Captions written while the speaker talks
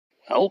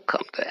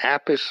Welcome to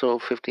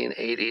episode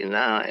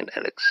 1589.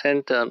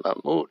 Alexander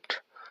Mamut,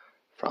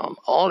 from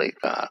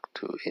oligarch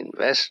to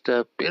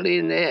investor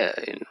billionaire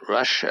in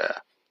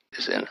Russia,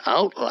 is an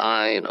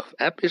outline of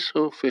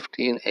episode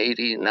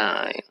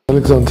 1589.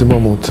 Alexander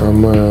Mamut,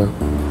 I'm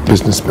a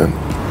businessman.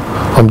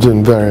 I'm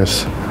doing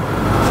various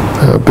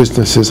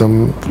businesses.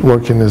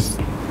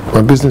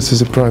 My business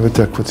is a private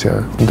equity.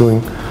 I'm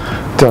doing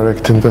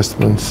direct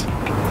investments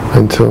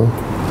into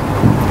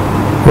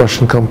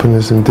Russian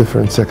companies in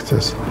different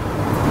sectors,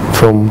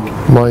 from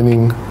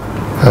mining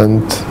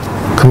and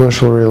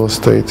commercial real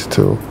estate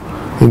to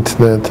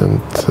internet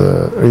and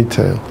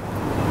retail.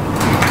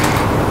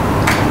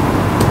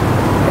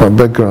 My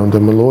background,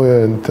 I'm a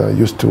lawyer and I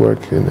used to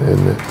work in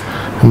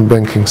the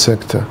banking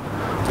sector.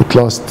 But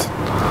last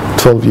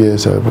 12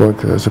 years I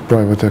worked as a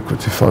private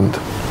equity fund.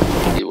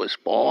 He was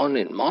born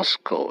in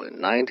Moscow in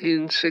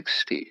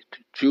 1960 to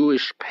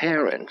Jewish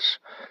parents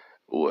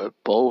who were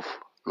both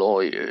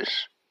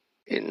lawyers.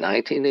 In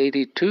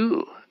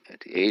 1982, at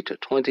the age of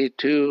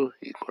 22,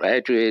 he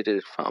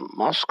graduated from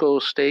Moscow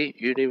State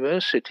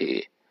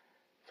University,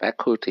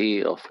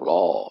 Faculty of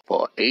Law.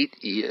 For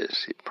 8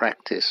 years, he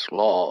practiced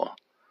law.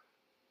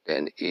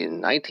 Then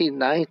in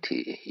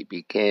 1990, he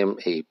became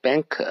a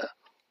banker.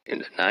 In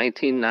the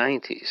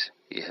 1990s,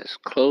 he has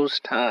close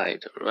ties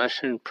to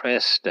Russian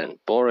President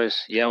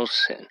Boris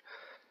Yeltsin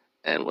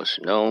and was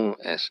known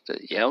as the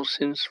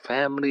Yeltsin's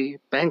family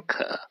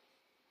banker.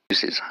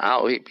 This is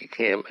how he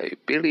became a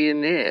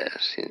billionaire.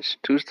 Since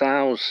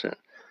 2000,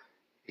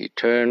 he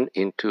turned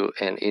into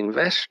an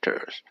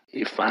investor.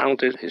 He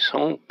founded his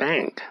own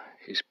bank.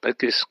 His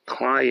biggest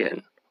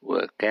client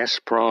were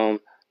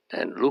Gazprom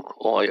and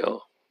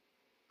Lukoil.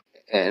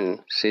 And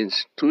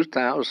since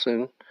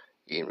 2000,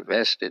 he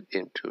invested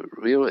into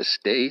real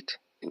estate,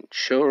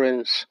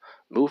 insurance,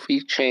 movie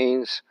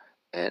chains,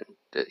 and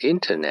the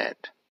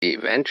internet. He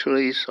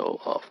eventually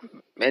sold off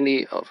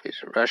many of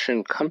his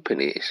Russian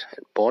companies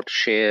and bought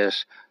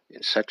shares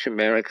in such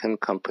American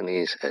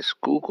companies as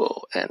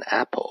Google and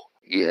Apple.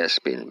 He has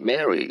been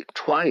married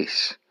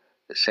twice.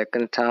 The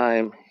second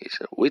time, he's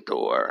a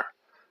widower.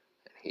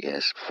 He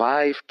has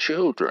 5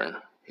 children.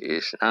 He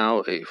is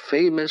now a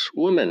famous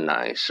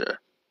womanizer.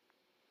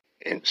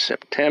 In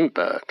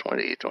September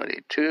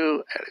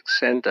 2022,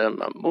 Alexander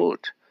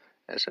Mamut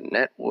has a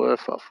net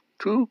worth of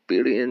 $2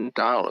 billion.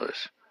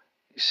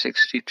 He's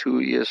 62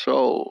 years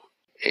old.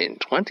 In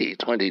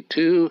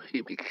 2022,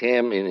 he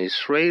became an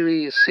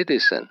Israeli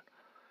citizen.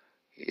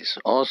 He is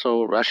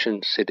also a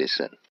Russian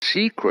citizen.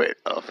 Secret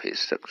of his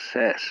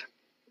success: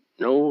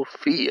 no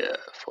fear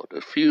for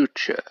the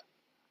future.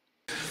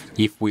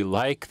 If we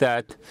like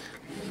that,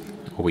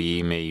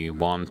 we may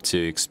want to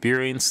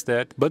experience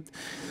that, but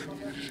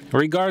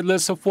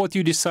regardless of what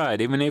you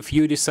decide, even if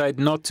you decide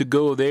not to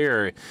go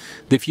there,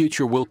 the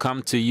future will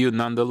come to you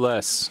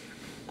nonetheless.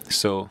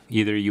 So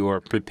either you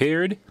are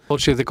prepared.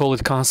 They call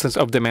it concept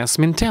of the mass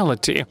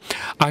mentality.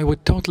 I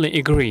would totally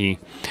agree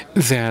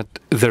that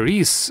there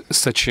is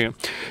such a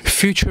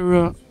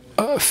future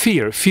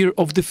fear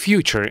of the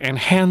future, and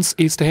hence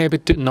it's the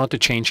habit not to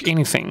change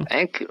anything.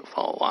 Thank you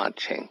for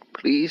watching.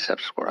 Please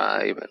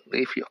subscribe and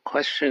leave your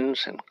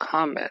questions and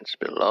comments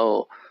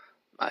below.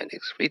 My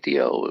next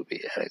video will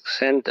be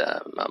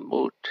Alexander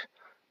Mamut,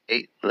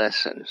 8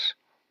 lessons.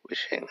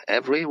 Wishing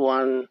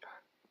everyone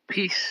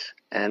peace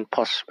and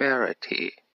prosperity.